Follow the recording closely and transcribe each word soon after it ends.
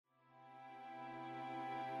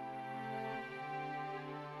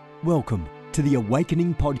Welcome to the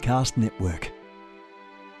Awakening Podcast Network.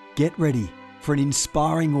 Get ready for an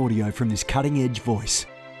inspiring audio from this cutting-edge voice.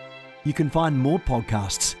 You can find more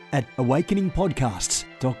podcasts at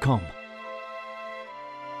awakeningpodcasts.com.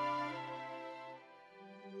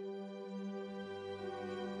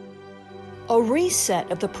 A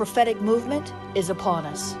reset of the prophetic movement is upon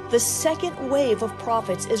us. The second wave of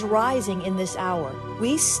prophets is rising in this hour.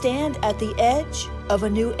 We stand at the edge of a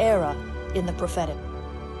new era in the prophetic.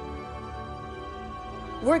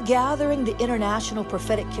 We're gathering the international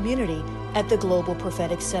prophetic community at the Global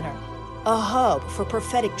Prophetic Center, a hub for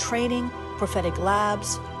prophetic training, prophetic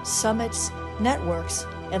labs, summits, networks,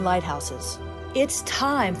 and lighthouses. It's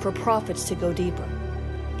time for prophets to go deeper.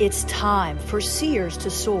 It's time for seers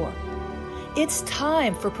to soar. It's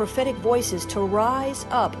time for prophetic voices to rise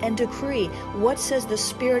up and decree what says the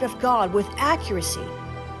Spirit of God with accuracy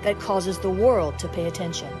that causes the world to pay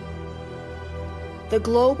attention. The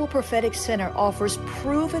Global Prophetic Center offers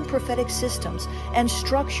proven prophetic systems and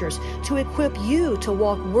structures to equip you to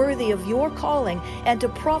walk worthy of your calling and to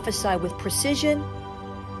prophesy with precision,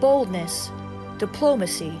 boldness,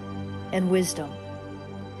 diplomacy, and wisdom.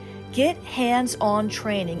 Get hands-on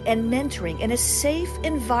training and mentoring in a safe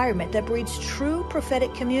environment that breeds true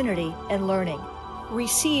prophetic community and learning.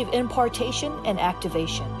 Receive impartation and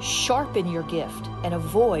activation. Sharpen your gift and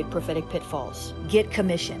avoid prophetic pitfalls. Get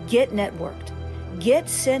commissioned. Get networked. Get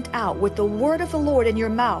sent out with the word of the Lord in your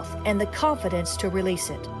mouth and the confidence to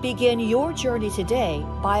release it. Begin your journey today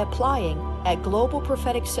by applying at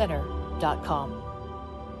globalpropheticcenter.com.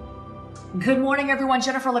 Good morning, everyone.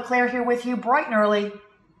 Jennifer LeClaire here with you, bright and early.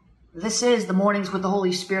 This is the Mornings with the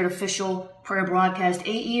Holy Spirit official prayer broadcast.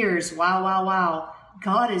 8 years. Wow.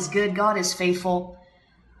 God is good. God is faithful.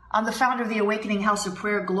 I'm the founder of the Awakening House of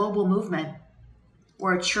Prayer Global Movement.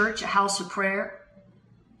 We're a church, a house of prayer,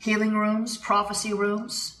 healing rooms, prophecy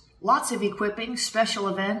rooms, lots of equipping, special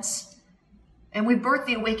events. And we birthed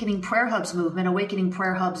the Awakening Prayer Hubs movement,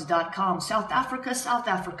 awakeningprayerhubs.com. South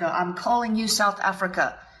Africa. I'm calling you, South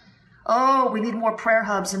Africa. Oh, we need more prayer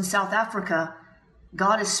hubs in South Africa.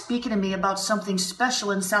 God is speaking to me about something special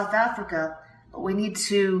in South Africa, but we need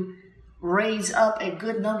to raise up a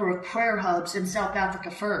good number of prayer hubs in South Africa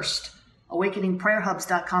first.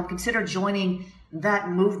 Awakeningprayerhubs.com. Consider joining that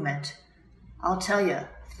movement. I'll tell you, I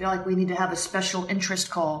feel like we need to have a special interest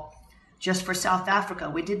call just for South Africa.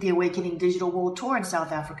 We did the Awakening Digital World Tour in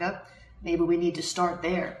South Africa. Maybe we need to start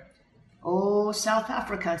there. Oh, South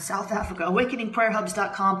Africa.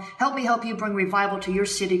 Awakeningprayerhubs.com. Help me help you bring revival to your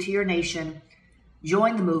city, to your nation.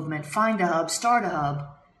 Join the movement, find a hub, start a hub.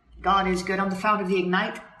 God is good. I'm the founder of the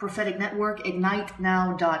Ignite Prophetic Network,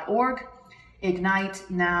 ignitenow.org.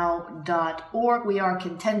 ignitenow.org. We are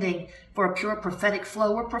contending for a pure prophetic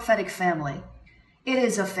flow. We're a prophetic family. It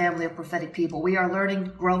is a family of prophetic people. We are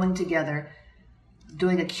learning, growing together.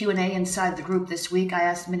 Doing a Q&A inside the group this week. I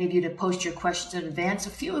asked many of you to post your questions in advance.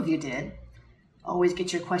 A few of you did. Always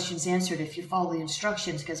get your questions answered if you follow the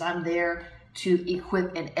instructions, because I'm there to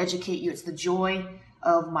equip and educate you. It's the joy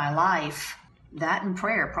of my life. That and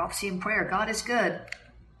prayer, prophecy and prayer. God is good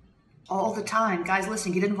all the time. Guys,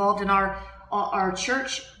 listen, get involved in our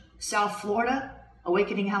church, South Florida,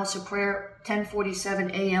 Awakening House of Prayer,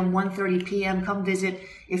 10:47 a.m., 1:30 p.m. Come visit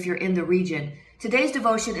if you're in the region. Today's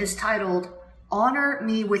devotion is titled, Honor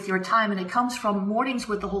Me With Your Time, and it comes from Mornings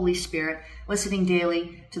with the Holy Spirit, listening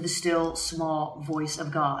daily to the still, small voice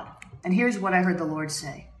of God. And here's what I heard the Lord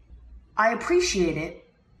say. I appreciate it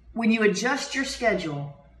when you adjust your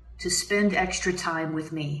schedule to spend extra time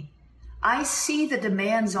with me. I see the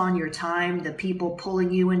demands on your time, the people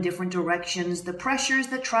pulling you in different directions, the pressures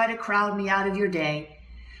that try to crowd me out of your day.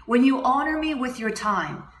 When you honor me with your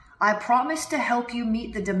time, I promise to help you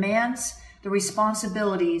meet the demands, the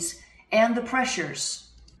responsibilities, and the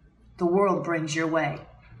pressures the world brings your way.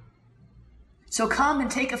 So come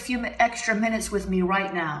and take a few extra minutes with me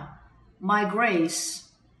right now. My grace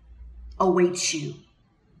awaits you,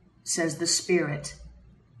 says the Spirit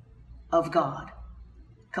of God.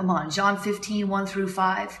 Come on, John 15,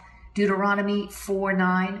 1-5, Deuteronomy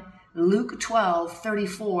 4:9, Luke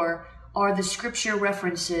 12:34 are the scripture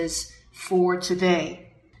references for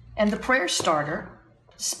today. And the prayer starter,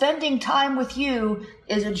 spending time with you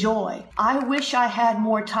is a joy. I wish I had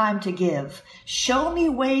more time to give. Show me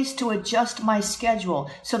ways to adjust my schedule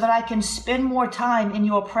so that I can spend more time in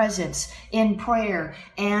your presence, in prayer,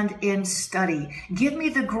 and in study. Give me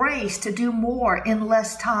the grace to do more in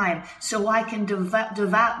less time so I can devote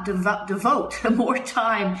more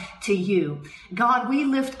time to you. God, we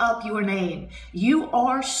lift up your name. You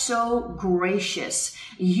are so gracious.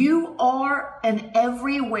 You are an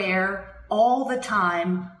everywhere all the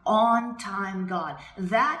time, on time God.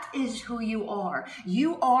 That is who you are.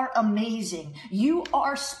 You are amazing. You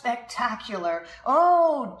are spectacular.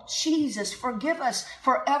 Oh, Jesus, forgive us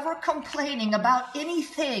for ever complaining about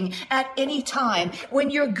anything at any time. When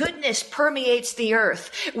your goodness permeates the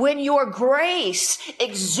earth, when your grace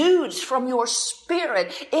exudes from your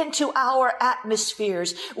spirit into our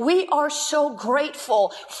atmospheres, we are so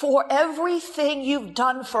grateful for everything you've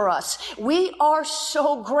done for us. We are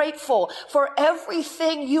so grateful for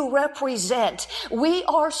everything you represent. We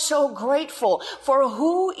are so grateful for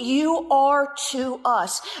who you are to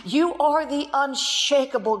us. You are the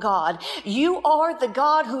unshakable God. You are the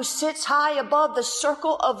God who sits high above the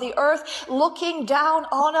circle of the earth, looking down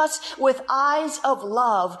on us with eyes of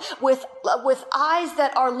love, with eyes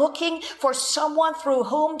that are looking for someone through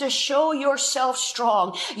whom to show yourself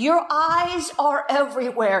strong. Your eyes are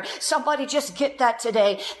everywhere. Somebody just get that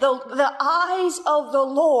today. The eyes of the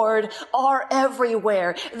Lord are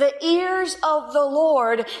everywhere. The ears of the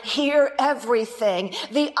Lord hear everything.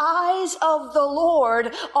 The eyes of the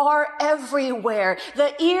Lord are everywhere.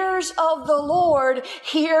 The ears of the Lord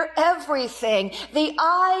hear everything. The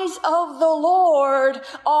eyes of the Lord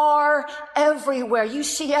are everywhere. You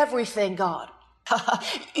see everything, God.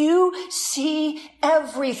 You see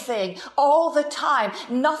everything all the time.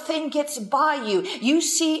 Nothing gets by you. You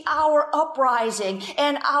see our uprising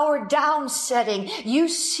and our downsetting. You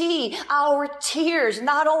see our tears.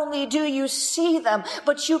 Not only do you see them,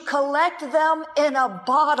 but you collect them in a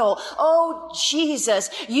bottle. Oh, Jesus,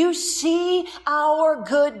 you see our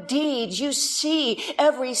good deeds. You see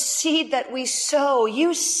every seed that we sow.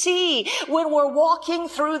 You see when we're walking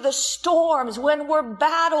through the storms, when we're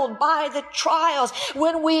battled by the trials,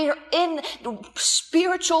 when we're in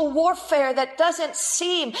spiritual warfare that doesn't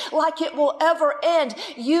seem like it will ever end.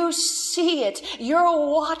 You see it. You're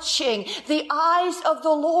watching. The eyes of the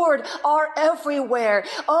Lord are everywhere.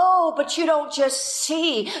 Oh, but you don't just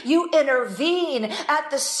see. You intervene at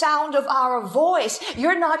the sound of our voice.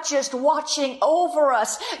 You're not just watching over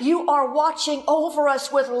us. You are watching over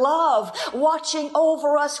us with love, watching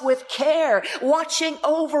over us with care, watching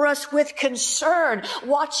over us with concern,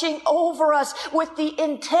 watching over us with the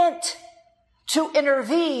intent to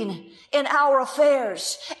intervene in our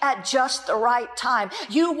affairs at just the right time.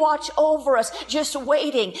 You watch over us, just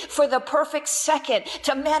waiting for the perfect second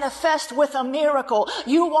to manifest with a miracle.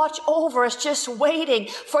 You watch over us, just waiting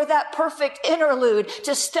for that perfect interlude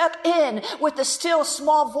to step in with the still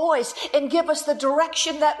small voice and give us the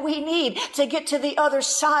direction that we need to get to the other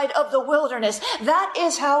side of the wilderness. That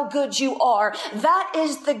is how good you are. That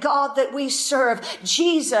is the God that we serve.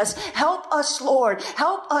 Jesus, help us, Lord.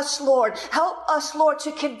 Help us, Lord. Help us, Lord,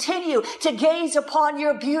 to continue to gaze upon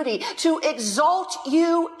your beauty, to exalt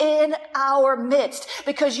you in our midst,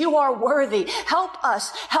 because you are worthy. Help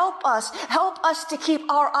us to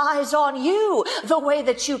keep our eyes on you the way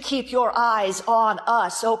that you keep your eyes on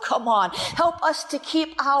us. Oh, come on. Help us to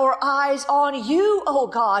keep our eyes on you, oh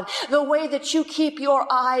God, the way that you keep your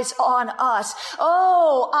eyes on us.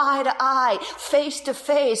 Oh, eye to eye, face to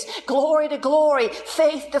face, glory to glory,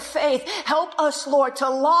 faith to faith. Help us, Lord, to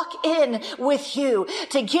lock in with you,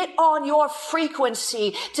 to get on your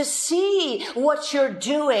frequency, to see what you're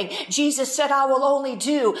doing. Jesus said, I will only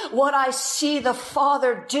do what I see the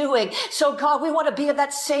Father doing. So God, we want to be of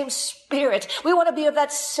that same spirit. We want to be of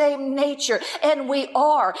that same nature, and we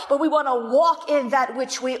are, but we want to walk in that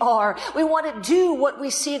which we are. We want to do what we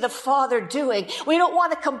see the Father doing. We don't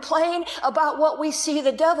want to complain about what we see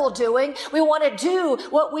the devil doing. We want to do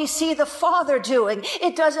what we see the Father doing.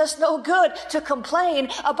 It does us no good to complain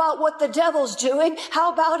about what the devil's doing.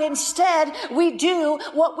 How about instead we do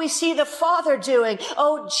what we see the Father doing?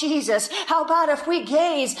 Oh, Jesus, how about if we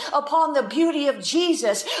gaze upon the beauty of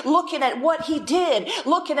Jesus, looking at what he did,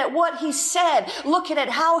 looking at what he said, looking at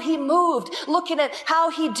how he moved, looking at how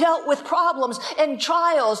he dealt with problems and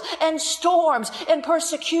trials and storms and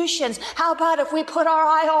persecutions. How about if we put our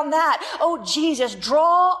eye on that? Oh, Jesus,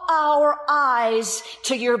 draw our eyes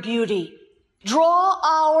to your beauty. Draw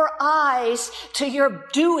our eyes to your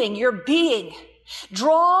doing, your being.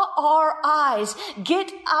 Draw our eyes,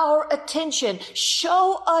 get our attention,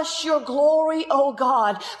 show us your glory, oh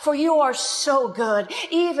God, for you are so good.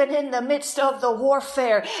 Even in the midst of the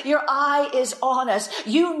warfare, your eye is on us.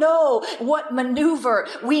 You know what maneuver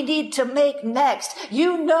we need to make next.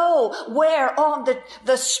 You know where on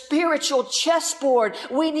the spiritual chessboard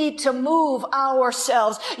we need to move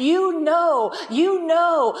ourselves. You know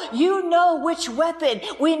which weapon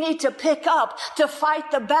we need to pick up to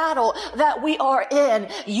fight the battle that we are are in.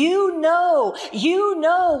 You know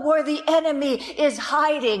where the enemy is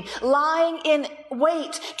hiding, lying in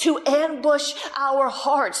wait to ambush our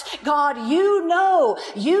hearts. God, you know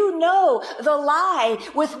the lie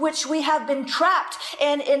with which we have been trapped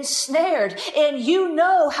and ensnared, and you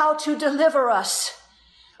know how to deliver us.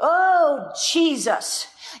 Oh, Jesus.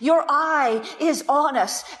 Your eye is on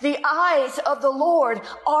us. The eyes of the Lord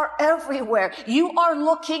are everywhere. You are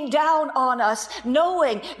looking down on us,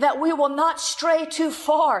 knowing that we will not stray too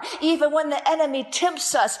far. Even when the enemy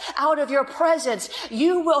tempts us out of your presence,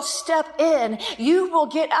 you will step in. You will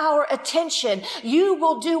get our attention. You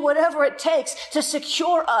will do whatever it takes to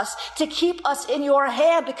secure us, to keep us in your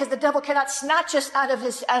hand, because the devil cannot snatch us out of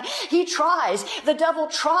his hand. He tries. The devil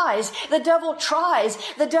tries. The devil tries.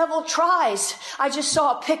 The devil tries. I just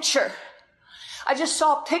saw a picture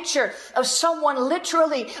of someone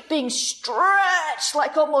literally being stretched,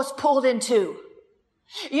 like almost pulled in two.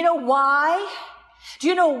 You know why? Do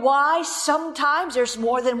you know why sometimes there's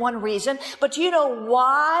more than one reason? But do you know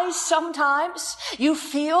why sometimes you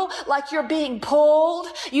feel like you're being pulled?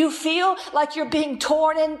 You feel like you're being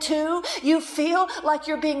torn in two? You feel like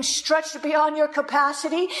you're being stretched beyond your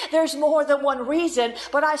capacity? There's more than one reason,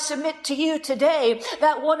 but I submit to you today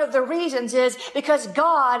that one of the reasons is because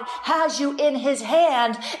God has you in his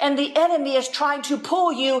hand and the enemy is trying to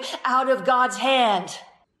pull you out of God's hand.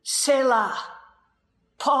 Selah.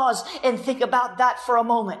 Pause and think about that for a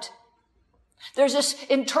moment. There's this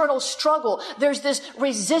internal struggle. There's this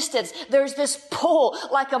resistance. There's this pull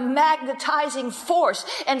like a magnetizing force.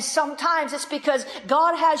 And sometimes it's because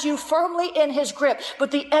God has you firmly in his grip,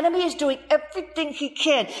 but the enemy is doing everything he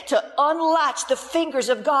can to unlatch the fingers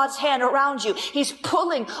of God's hand around you. He's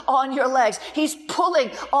pulling on your legs. He's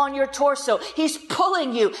pulling on your torso. He's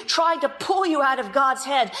pulling you, trying to pull you out of God's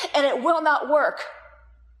hand, and it will not work.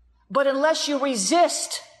 But unless you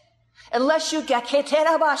resist, unless you get fully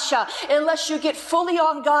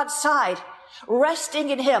on God's side, resting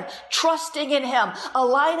in him, trusting in him,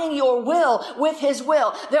 aligning your will with his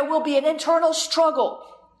will, there will be an internal struggle.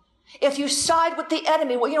 If you side with the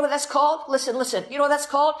enemy, well, you know what that's called? Listen. You know what that's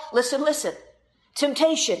called? Listen.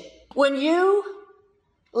 Temptation. When you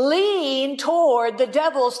lean toward the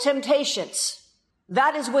devil's temptations,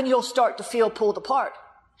 that is when you'll start to feel pulled apart.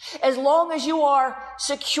 As long as you are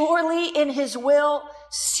securely in his will,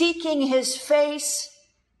 seeking his face,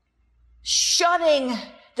 shunning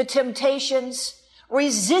the temptations,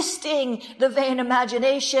 resisting the vain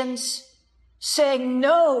imaginations, saying,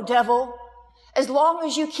 no, devil, as long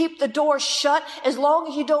as you keep the door shut, as long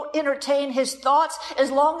as you don't entertain his thoughts, as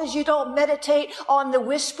long as you don't meditate on the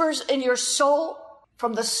whispers in your soul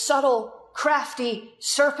from the subtle, crafty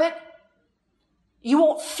serpent, you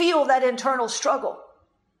won't feel that internal struggle.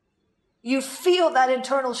 You feel that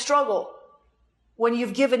internal struggle when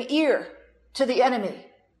you've given ear to the enemy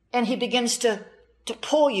and he begins to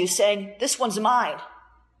pull you saying, this one's mine.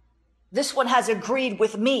 This one has agreed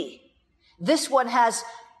with me. This one has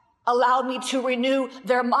allowed me to renew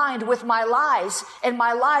their mind with my lies, and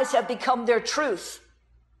my lies have become their truth.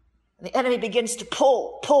 And the enemy begins to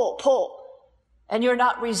pull, and you're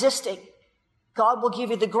not resisting. God will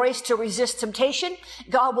give you the grace to resist temptation.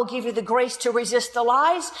 God will give you the grace to resist the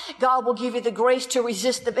lies. God will give you the grace to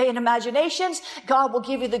resist the vain imaginations. God will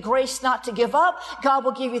give you the grace not to give up. God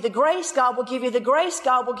will give you the grace. God will give you the grace.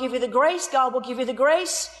 God will give you the grace. God will give you the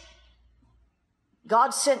grace.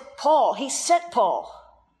 God sent Paul. He sent Paul.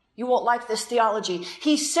 You won't like this theology.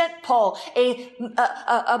 He sent Paul,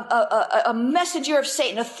 a messenger of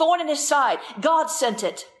Satan, a thorn in his side. God sent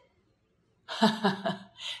it.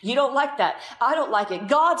 You don't like that. I don't like it.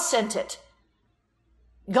 God sent it.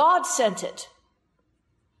 God sent it.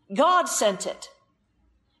 God sent it.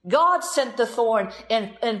 God sent the thorn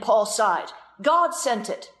in Paul's side. God sent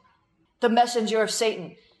it. The messenger of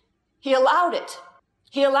Satan. He allowed it.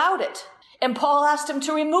 He allowed it. And Paul asked him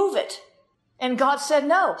to remove it. And God said,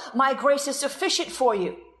 no, my grace is sufficient for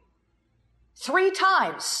you. 3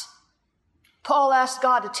 times, Paul asked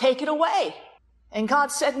God to take it away. And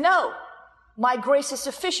God said, no. My grace is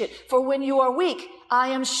sufficient, for when you are weak, I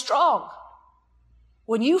am strong.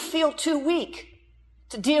 When you feel too weak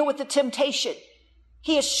to deal with the temptation,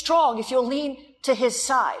 he is strong if you'll lean to his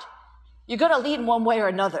side. You're going to lean one way or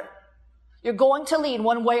another. You're going to lean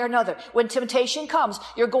one way or another. When temptation comes,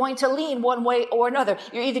 you're going to lean one way or another.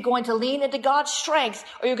 You're either going to lean into God's strength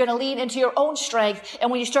or you're going to lean into your own strength.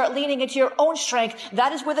 And when you start leaning into your own strength,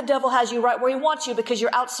 that is where the devil has you, right where he wants you, because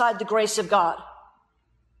you're outside the grace of God.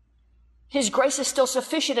 His grace is still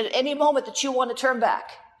sufficient at any moment that you want to turn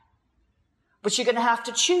back. But you're going to have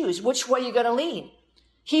to choose which way you're going to lean.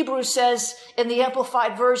 Hebrews says in the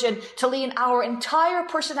Amplified Version to lean our entire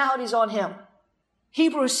personalities on him.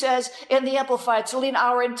 Hebrews says in the Amplified to lean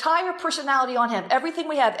our entire personality on him. Everything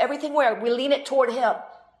we have, everything we are, we lean it toward him.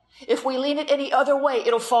 If we lean it any other way,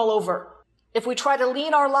 it'll fall over. If we try to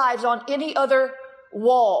lean our lives on any other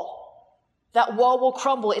wall, that wall will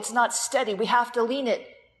crumble. It's not steady. We have to lean it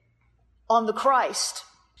on the Christ.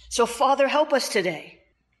 So Father, help us today.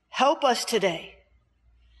 Help us today.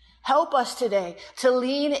 Help us today to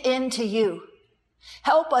lean into you.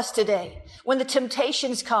 Help us today when the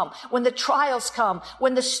temptations come, when the trials come,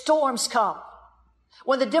 when the storms come,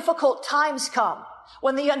 when the difficult times come,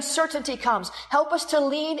 when the uncertainty comes. Help us to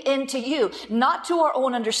lean into you, not to our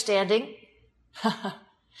own understanding.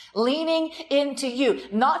 Leaning into you,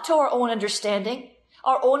 not to our own understanding.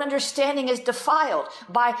 Our own understanding is defiled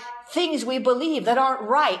by things we believe that aren't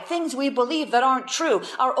right, things we believe that aren't true.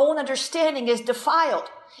 Our own understanding is defiled.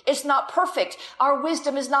 It's not perfect. Our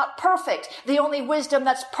wisdom is not perfect. The only wisdom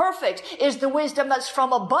that's perfect is the wisdom that's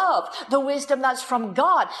from above, the wisdom that's from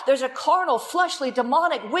God. There's a carnal, fleshly,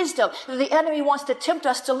 demonic wisdom that the enemy wants to tempt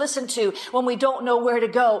us to listen to when we don't know where to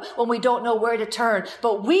go, when we don't know where to turn.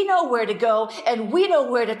 But we know where to go, and we know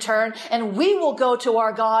where to turn, and we will go to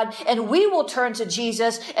our God, and we will turn to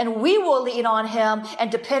Jesus, and we will lean on him and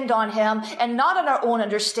depend on him, and not on our own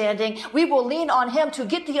understanding. We will lean on him to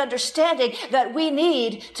get the understanding that we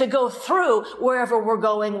need to go through wherever we're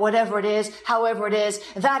going, whatever it is, however it is.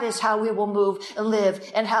 That is how we will move and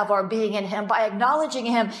live and have our being in him, by acknowledging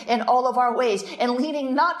him in all of our ways and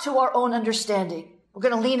leaning not to our own understanding. We're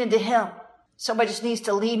going to lean into him. Somebody just needs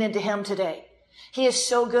to lean into him today. He is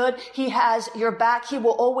so good. He has your back. He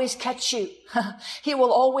will always catch you. He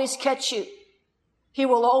will always catch you. He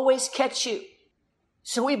will always catch you.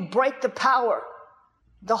 So we break the power,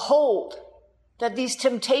 the hold that these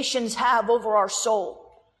temptations have over our soul.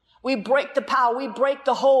 We break the power. We break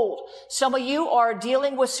the hold. Some of you are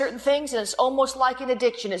dealing with certain things and it's almost like an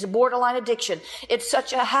addiction. It's a borderline addiction. It's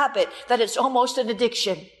such a habit that it's almost an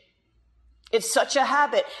addiction. It's such a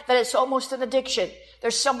habit that it's almost an addiction.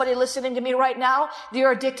 There's somebody listening to me right now.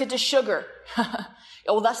 They're addicted to sugar.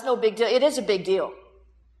 Well, that's no big deal. It is a big deal.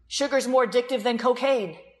 Sugar is more addictive than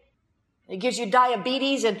cocaine. It gives you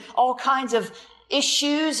diabetes and all kinds of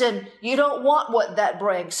issues, and you don't want what that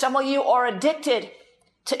brings. Some of you are addicted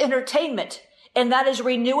to entertainment, and that is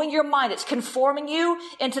renewing your mind. It's conforming you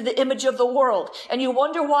into the image of the world, and you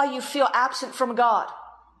wonder why you feel absent from God,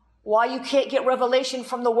 why you can't get revelation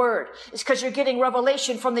from the Word. It's because you're getting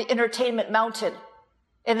revelation from the entertainment mountain,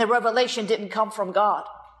 and the revelation didn't come from God.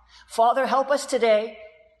 Father, help us today.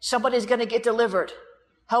 Somebody's going to get delivered.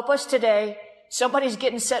 Help us today. Somebody's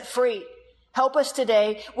getting set free. Help us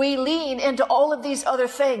today. We lean into all of these other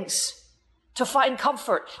things to find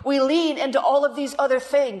comfort. We lean into all of these other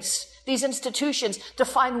things, these institutions, to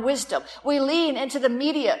find wisdom. We lean into the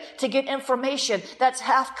media to get information that's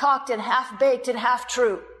half-cocked and half-baked and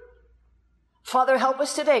half-true. Father, help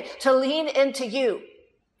us today to lean into you.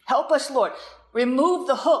 Help us, Lord. Remove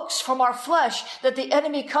the hooks from our flesh that the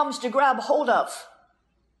enemy comes to grab hold of.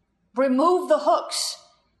 Remove the hooks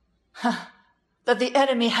that the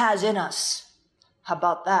enemy has in us. How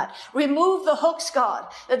about that? Remove the hooks, God,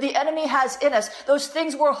 that the enemy has in us. Those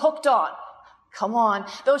things we're hooked on. Come on.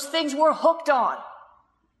 Those things we're hooked on.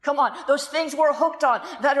 Come on. Those things we're hooked on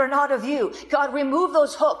that are not of you. God, remove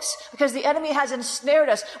those hooks because the enemy has ensnared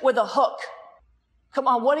us with a hook. Come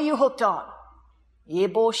on. What are you hooked on? What are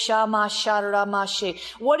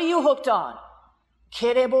you hooked on?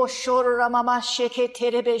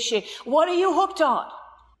 What are you hooked on?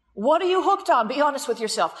 What are you hooked on? Be honest with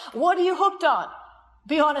yourself. What are you hooked on?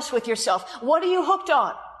 Be honest with yourself. What are you hooked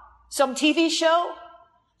on? Some TV show?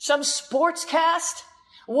 Some sportscast?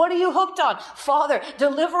 What are you hooked on? Father,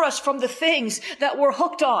 deliver us from the things that we're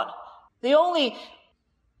hooked on. The only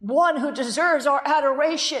one who deserves our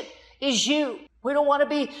adoration is you. We don't want to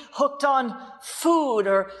be hooked on food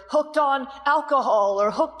or hooked on alcohol or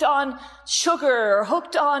hooked on sugar or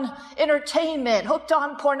hooked on entertainment, hooked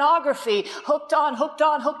on pornography, hooked on.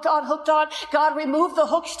 God, remove the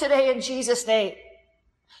hooks today in Jesus' name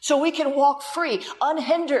so we can walk free,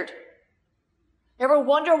 unhindered. Ever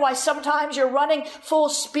wonder why sometimes you're running full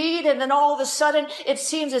speed and then all of a sudden it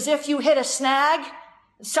seems as if you hit a snag,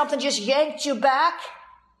 something just yanked you back?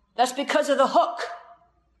 That's because of the hook.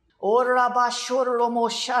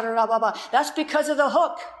 That's because of the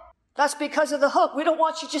hook. That's because of the hook. We don't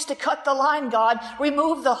want you just to cut the line, God.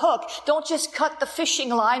 Remove the hook. Don't just cut the fishing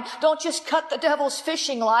line. Don't just cut the devil's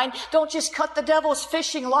fishing line. Don't just cut the devil's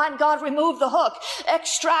fishing line. God, remove the hook.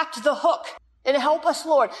 Extract the hook. And help us,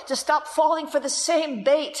 Lord, to stop falling for the same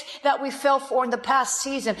bait that we fell for in the past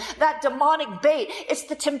season. That demonic bait. It's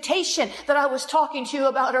the temptation that I was talking to you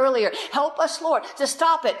about earlier. Help us, Lord, to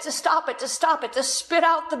stop it, to spit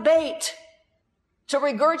out the bait, to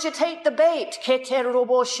regurgitate the bait.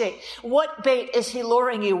 What bait is he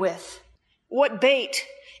luring you with? What bait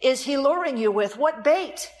is he luring you with? What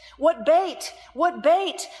bait? What bait? What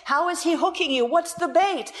bait? How is he hooking you? What's the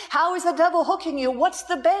bait? How is the devil hooking you? What's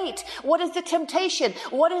the bait? What is the temptation?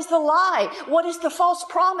 What is the lie? What is the false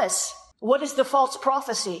promise? What is the false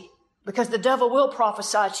prophecy? Because the devil will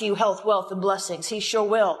prophesy to you health, wealth, and blessings. He sure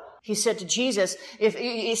will. He said to Jesus, if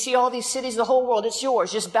you see all these cities, the whole world, it's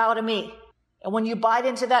yours. Just bow to me. And when you bite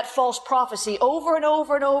into that false prophecy over and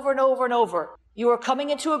over and over and over and over, you are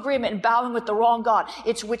coming into agreement and bowing with the wrong God.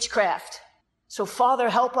 It's witchcraft. So Father,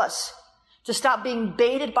 help us to stop being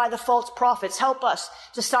baited by the false prophets. Help us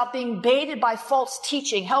to stop being baited by false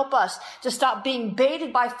teaching. Help us to stop being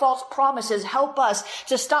baited by false promises. Help us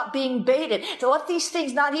to stop being baited, to let these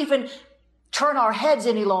things not even turn our heads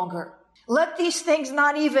any longer. Let these things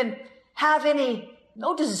not even have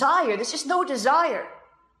no desire. There's just no desire.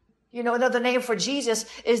 You know, another name for Jesus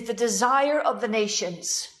is the desire of the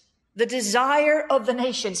nations. The desire of the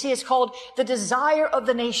nations. He is called the desire of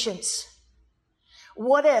the nations.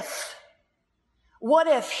 What if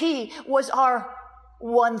he was our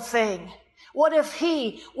one thing? What if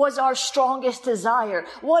he was our strongest desire?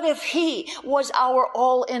 What if he was our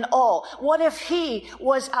all in all? What if he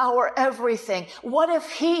was our everything? What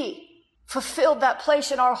if he fulfilled that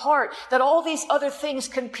place in our heart that all these other things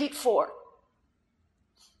compete for?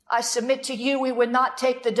 I submit to you, we would not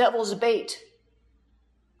take the devil's bait.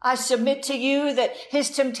 I submit to you that his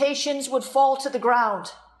temptations would fall to the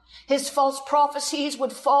ground. His false prophecies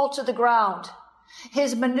would fall to the ground.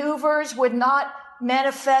 His maneuvers would not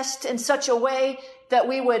manifest in such a way that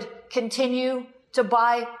we would continue to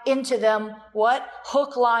buy into them. What?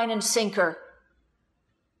 Hook, line, and sinker.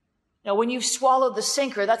 Now, when you've swallowed the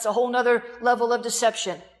sinker, that's a whole nother level of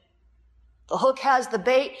deception. The hook has the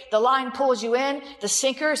bait, the line pulls you in, the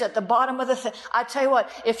sinker's at the bottom of the thing. I tell you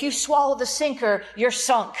what, if you swallow the sinker, you're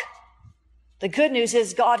sunk. The good news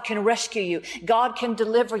is God can rescue you. God can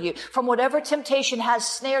deliver you from whatever temptation has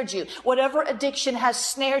snared you, whatever addiction has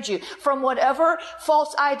snared you, from whatever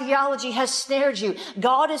false ideology has snared you.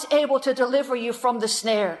 God is able to deliver you from the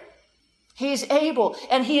snare. He is able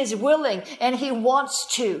and he is willing and he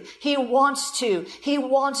wants to. He wants to. He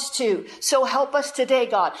wants to. So help us today,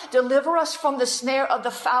 God. Deliver us from the snare of the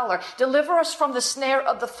fowler. Deliver us from the snare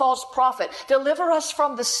of the false prophet. Deliver us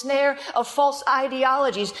from the snare of false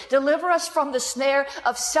ideologies. Deliver us from the snare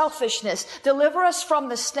of selfishness. Deliver us from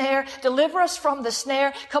the snare. Deliver us from the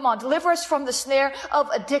snare. Come on. Deliver us from the snare of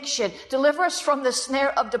addiction. Deliver us from the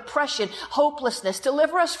snare of depression, hopelessness.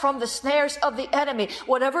 Deliver us from the snares of the enemy.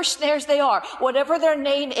 Whatever snares they are, whatever their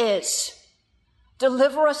name is,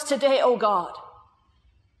 deliver us today, O God.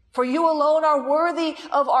 For you alone are worthy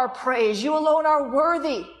of our praise. You alone are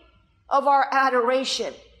worthy of our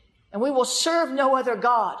adoration. And we will serve no other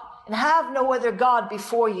God and have no other God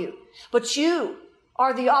before you. But you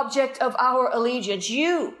are the object of our allegiance.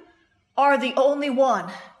 You are the only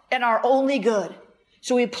one and our only good.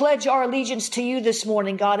 So we pledge our allegiance to you this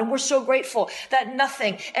morning, God. And we're so grateful that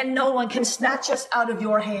nothing and no one can snatch us out of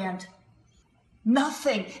your hand.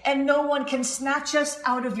 Nothing and no one can snatch us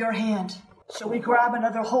out of your hand. So we grab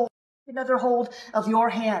another hold of your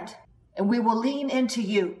hand, and we will lean into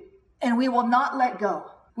you, and we will not let go.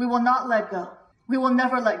 We will not let go. We will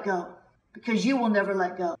never let go, because you will never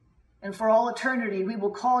let go. And for all eternity, we will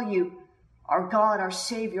call you our God, our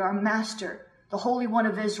Savior, our Master, the Holy One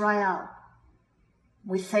of Israel.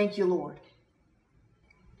 We thank you, Lord.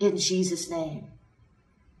 In Jesus' name,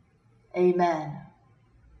 amen.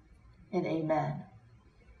 And amen.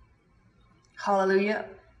 Hallelujah.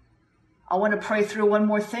 I want to pray through one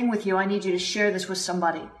more thing with you. I need you to share this with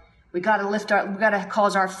somebody. We got to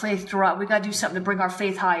cause our faith to rise. We got to do something to bring our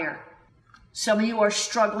faith higher. Some of you are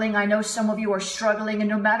struggling. I know some of you are struggling. And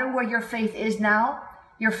no matter where your faith is now,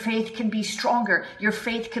 your faith can be stronger. Your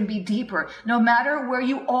faith can be deeper. No matter where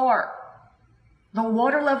you are, the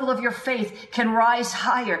water level of your faith can rise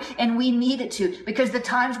higher, and we need it to, because the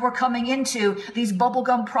times we're coming into, these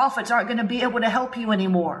bubblegum prophets aren't going to be able to help you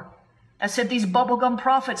anymore. I said these bubblegum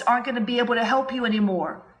prophets aren't going to be able to help you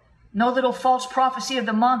anymore. No little false prophecy of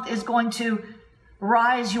the month is going to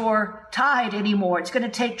rise your tide anymore. It's going to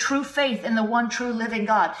take true faith in the one true living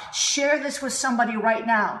God. Share this with somebody right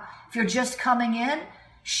now. If you're just coming in,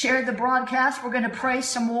 share the broadcast. We're going to pray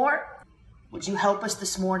some more. Would you help us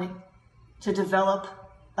this morning to develop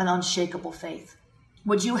an unshakable faith?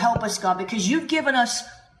 Would you help us, God? Because you've given us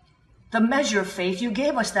the measure of faith. You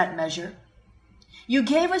gave us that measure. You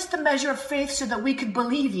gave us the measure of faith so that we could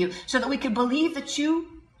believe you, so that we could believe that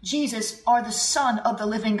you, Jesus, are the Son of the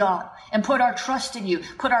living God, and put our trust in you,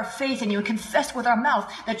 put our faith in you, and confess with our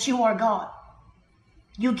mouth that you are God.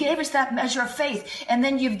 You gave us that measure of faith, and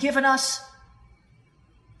then you've given us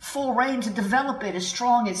full reign to develop it as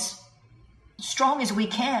strong as we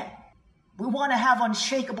can. We want to have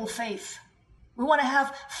unshakable faith. We want to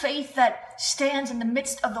have faith that stands in the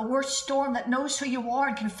midst of the worst storm, that knows who you are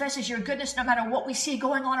and confesses your goodness no matter what we see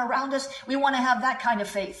going on around us. We want to have that kind of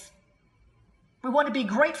faith. We want to be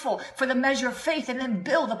grateful for the measure of faith and then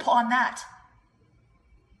build upon that.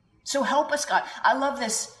 So help us, God. I love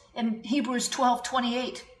this in Hebrews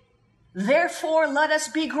 12:28. Therefore, let us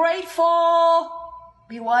be grateful.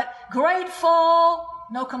 Be what? Grateful.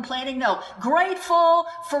 No complaining, no. Grateful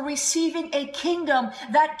for receiving a kingdom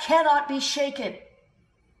that cannot be shaken.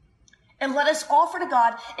 And let us offer to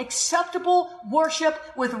God acceptable worship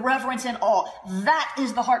with reverence and awe. That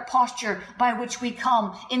is the heart posture by which we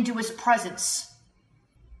come into his presence.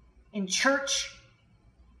 In church,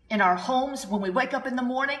 in our homes, when we wake up in the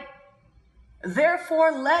morning.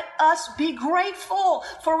 Therefore, let us be grateful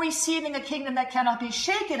for receiving a kingdom that cannot be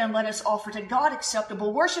shaken, and let us offer to God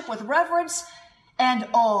acceptable worship with reverence and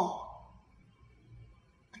awe.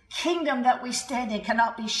 The kingdom that we stand in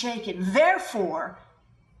cannot be shaken. Therefore,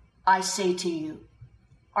 I say to you,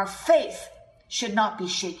 our faith should not be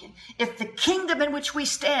shaken. If the kingdom in which we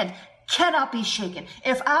stand cannot be shaken,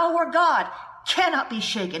 if our God cannot be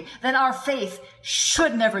shaken, then our faith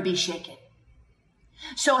should never be shaken.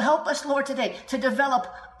 So help us, Lord, today to develop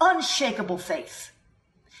unshakable faith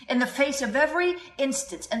in the face of every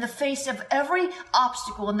instance, in the face of every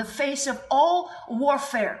obstacle, in the face of all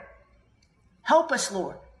warfare. Help us,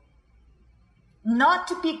 Lord, not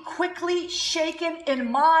to be quickly shaken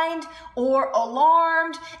in mind or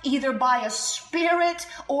alarmed, either by a spirit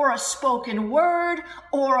or a spoken word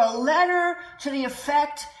or a letter to the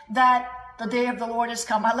effect that the day of the Lord has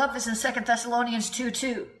come. I love this in 2 Thessalonians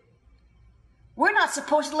 2:2. We're not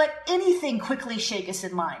supposed to let anything quickly shake us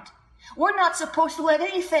in mind. We're not supposed to let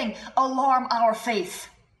anything alarm our faith.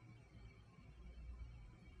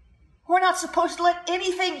 We're not supposed to let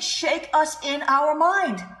anything shake us in our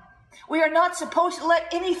mind. We are not supposed to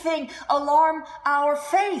let anything alarm our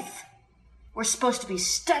faith. We're supposed to be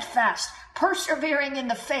steadfast, persevering in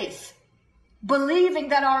the faith, believing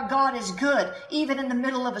that our God is good, even in the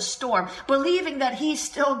middle of a storm, believing that he's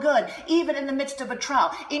still good, even in the midst of a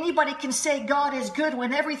trial. Anybody can say God is good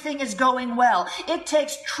when everything is going well. It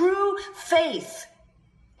takes true faith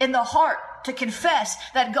in the heart to confess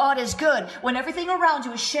that God is good when everything around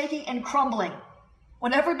you is shaking and crumbling,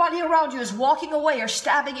 when everybody around you is walking away or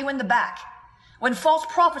stabbing you in the back, when false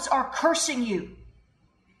prophets are cursing you.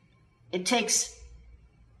 It takes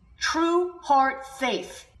true heart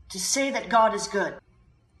faith to say that God is good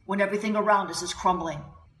when everything around us is crumbling.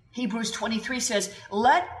 Hebrews 23 says,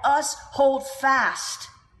 let us hold fast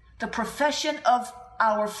the profession of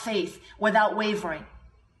our faith without wavering.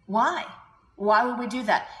 Why? Why would we do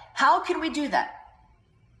that? How can we do that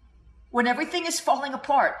when everything is falling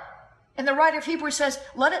apart? And the writer of Hebrews says,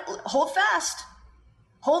 hold fast.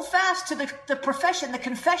 Hold fast to the profession, the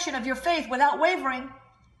confession of your faith without wavering.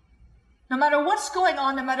 No matter what's going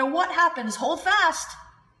on, no matter what happens, hold fast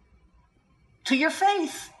to your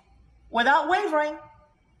faith without wavering.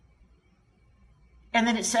 And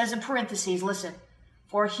then it says in parentheses, listen,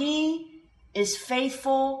 for he is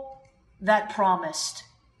faithful that promised.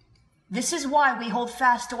 This is why we hold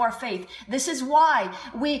fast to our faith. This is why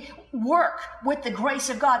we work with the grace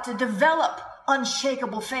of God to develop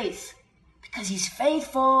unshakable faith. Because he's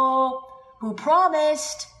faithful who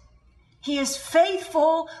promised. He is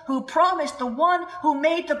faithful who promised. The one who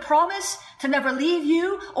made the promise to never leave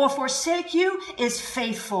you or forsake you is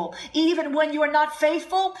faithful. Even when you are not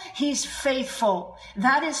faithful, he's faithful.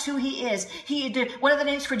 That is who he is. One of the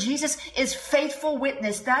names for Jesus is faithful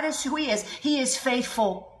witness. That is who he is. He is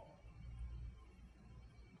faithful.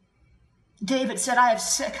 David said, I have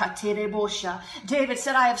set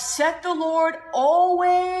the Lord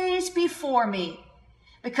always before me.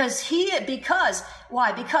 Because he is at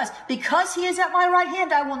my right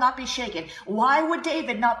hand, I will not be shaken. Why would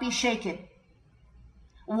David not be shaken?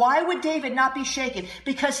 Why would David not be shaken?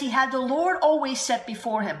 Because he had the Lord always set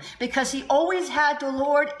before him. Because he always had the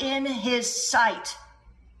Lord in his sight.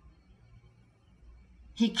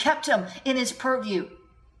 He kept him in his purview,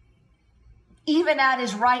 even at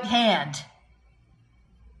his right hand.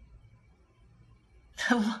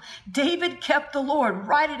 David kept the Lord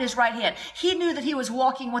right at his right hand. He knew that he was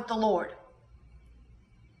walking with the Lord.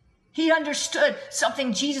 He understood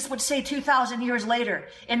something Jesus would say 2,000 years later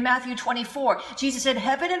in Matthew 24. Jesus said,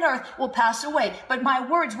 heaven and earth will pass away, but my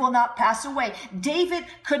words will not pass away. David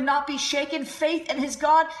could not be shaken. Faith in his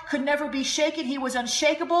God could never be shaken. He was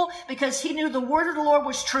unshakable because he knew the word of the Lord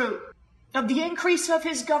was true. Of the increase of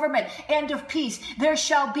his government and of peace, there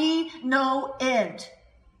shall be no end.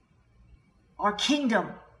 Our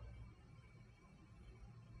kingdom,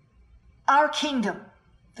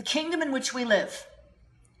 the kingdom in which we live,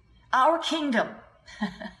 our kingdom,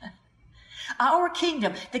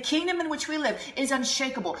 the kingdom in which we live is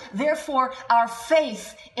unshakable. Therefore, our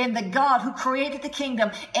faith in the God who created the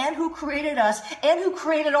kingdom and who created us and who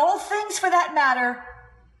created all things for that matter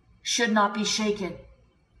should not be shaken.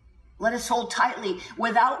 Let us hold tightly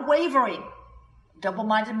without wavering.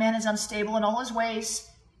 Double-minded man is unstable in all his ways.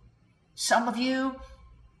 Some of you,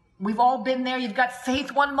 we've all been there. You've got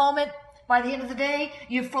faith one moment. By the end of the day,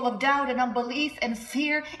 you're full of doubt and unbelief and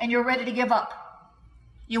fear, and you're ready to give up.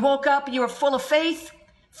 You woke up and you were full of faith,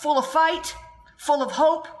 full of fight, full of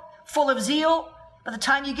hope, full of zeal. By the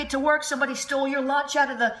time you get to work, somebody stole your lunch out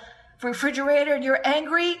of the refrigerator and you're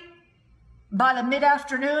angry. By the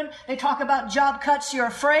mid-afternoon, they talk about job cuts, you're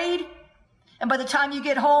afraid. And by the time you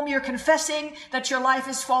get home, you're confessing that your life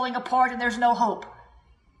is falling apart and there's no hope.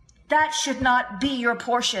 That should not be your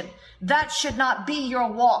portion. That should not be your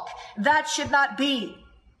walk. That should not be.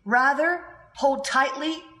 Rather, hold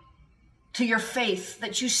tightly to your faith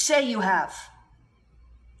that you say you have.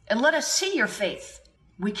 And let us see your faith.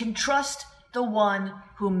 We can trust the one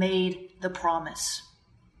who made the promise.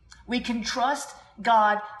 We can trust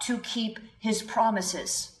God to keep his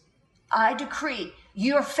promises. I decree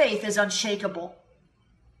your faith is unshakable.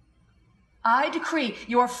 I decree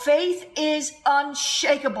your faith is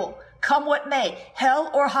unshakable. Come what may, hell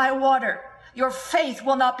or high water, your faith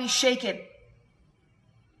will not be shaken.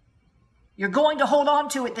 You're going to hold on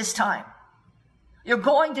to it this time. You're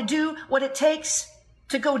going to do what it takes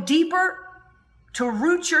to go deeper, to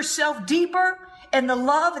root yourself deeper in the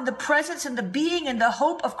love and the presence and the being and the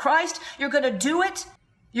hope of Christ. You're going to do it.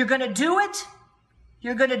 You're going to do it.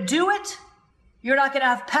 You're going to do it. You're not going to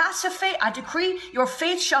have passive faith. I decree your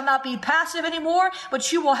faith shall not be passive anymore,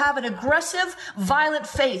 but you will have an aggressive, violent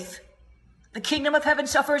faith. The kingdom of heaven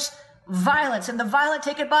suffers violence, and the violent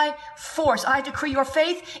take it by force. I decree your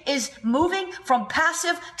faith is moving from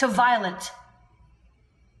passive to violent,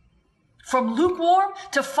 from lukewarm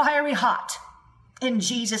to fiery hot, in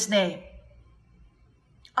Jesus' name.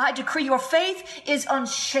 I decree your faith is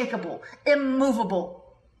unshakable, immovable.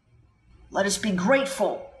 Let us be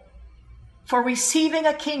grateful for receiving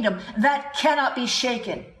a kingdom that cannot be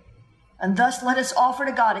shaken. And thus let us offer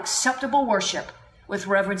to God acceptable worship with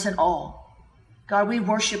reverence and awe. God, we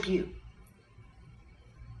worship you.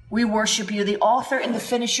 We worship you, the author and the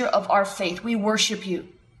finisher of our faith. We worship you.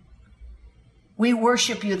 We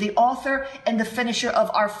worship you, the author and the finisher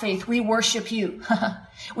of our faith. We worship you.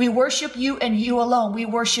 We worship you and you alone. We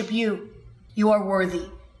worship you. You are worthy.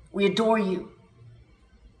 We adore you.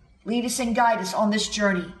 Lead us and guide us on this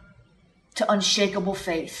journey to unshakable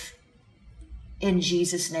faith. In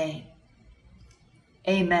Jesus' name.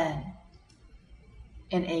 Amen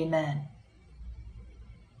and amen.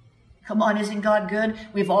 Come on, isn't God good?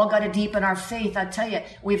 We've all got to deepen our faith. I tell you,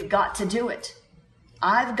 we've got to do it.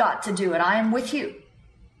 I've got to do it. I am with you.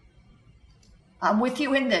 I'm with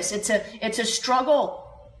you in this. It's a struggle.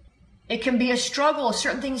 It can be a struggle.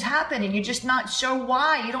 Certain things happen and you're just not sure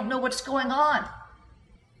why. You don't know what's going on.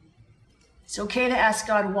 It's okay to ask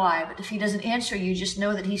God why, but if he doesn't answer you, just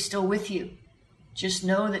know that he's still with you. Just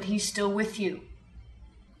know that he's still with you.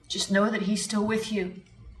 Just know that he's still with you.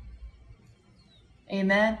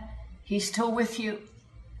 Amen. He's still with you.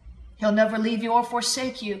 He'll never leave you or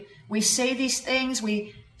forsake you. We say these things,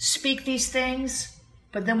 we speak these things,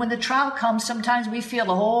 but then when the trial comes, sometimes we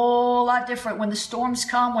feel a whole lot different. When the storms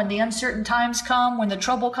come, when the uncertain times come, when the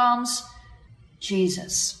trouble comes,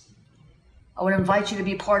 Jesus. I would invite you to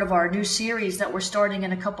be part of our new series that we're starting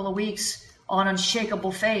in a couple of weeks on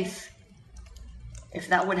unshakable faith. If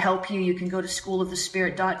that would help you, you can go to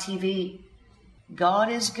schoolofthespirit.tv.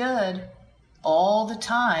 God is good all the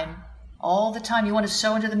time. All the time. You want to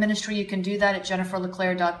sow into the ministry, you can do that at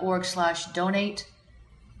jenniferleclaire.org/donate.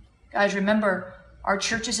 Guys, remember, our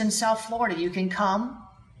church is in South Florida. You can come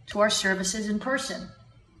to our services in person.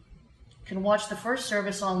 You can watch the first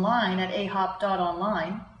service online at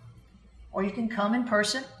ahop.online, or you can come in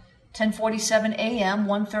person, 10:47 a.m.,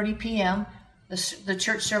 1:30 p.m. The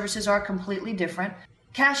church services are completely different.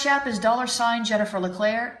 Cash App is $ Jennifer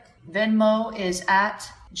LeClaire. Venmo is at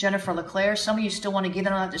Jennifer LeClaire. Some of you still want to get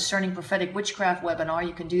on that Discerning Prophetic Witchcraft webinar.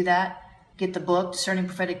 You can do that. Get the book, Discerning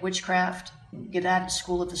Prophetic Witchcraft. Get that at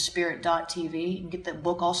schoolofthespirit.tv. You can get the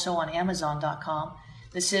book also on amazon.com.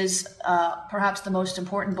 This is perhaps the most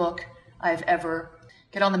important book I've ever.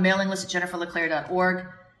 Get on the mailing list at jenniferleclaire.org.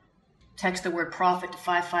 Text the word prophet to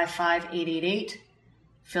 555-888.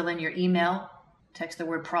 Fill in your email. Text the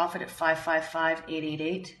word prophet at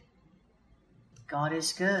 555-888. God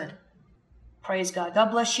is good. Praise God.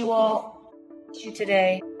 God bless you all. See you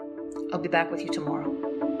today. I'll be back with you tomorrow.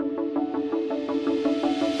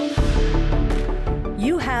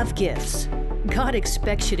 You have gifts. God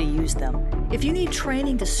expects you to use them. If you need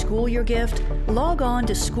training to school your gift, log on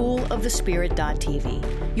to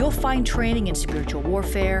schoolofthespirit.tv. You'll find training in spiritual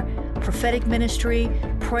warfare, prophetic ministry,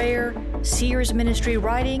 prayer, seers ministry,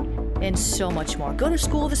 writing, and so much more. Go to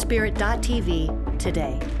schoolofthespirit.tv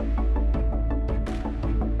today.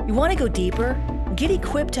 You want to go deeper? Get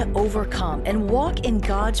equipped to overcome and walk in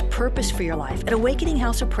God's purpose for your life at Awakening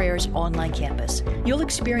House of Prayer's online campus. You'll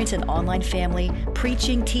experience an online family,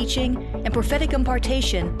 preaching, teaching, and prophetic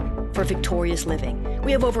impartation for victorious living.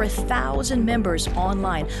 We have over 1,000 members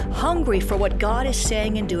online, hungry for what God is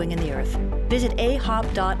saying and doing in the earth. Visit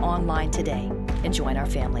ahop.online today and join our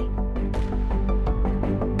family.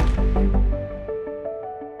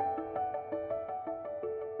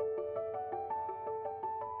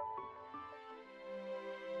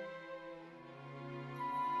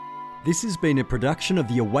 This has been a production of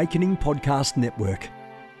the Awakening Podcast Network.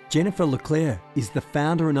 Jennifer LeClaire is the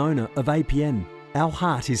founder and owner of APN. Our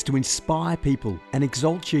heart is to inspire people and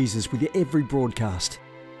exalt Jesus with every broadcast.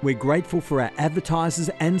 We're grateful for our advertisers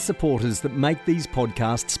and supporters that make these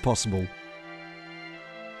podcasts possible.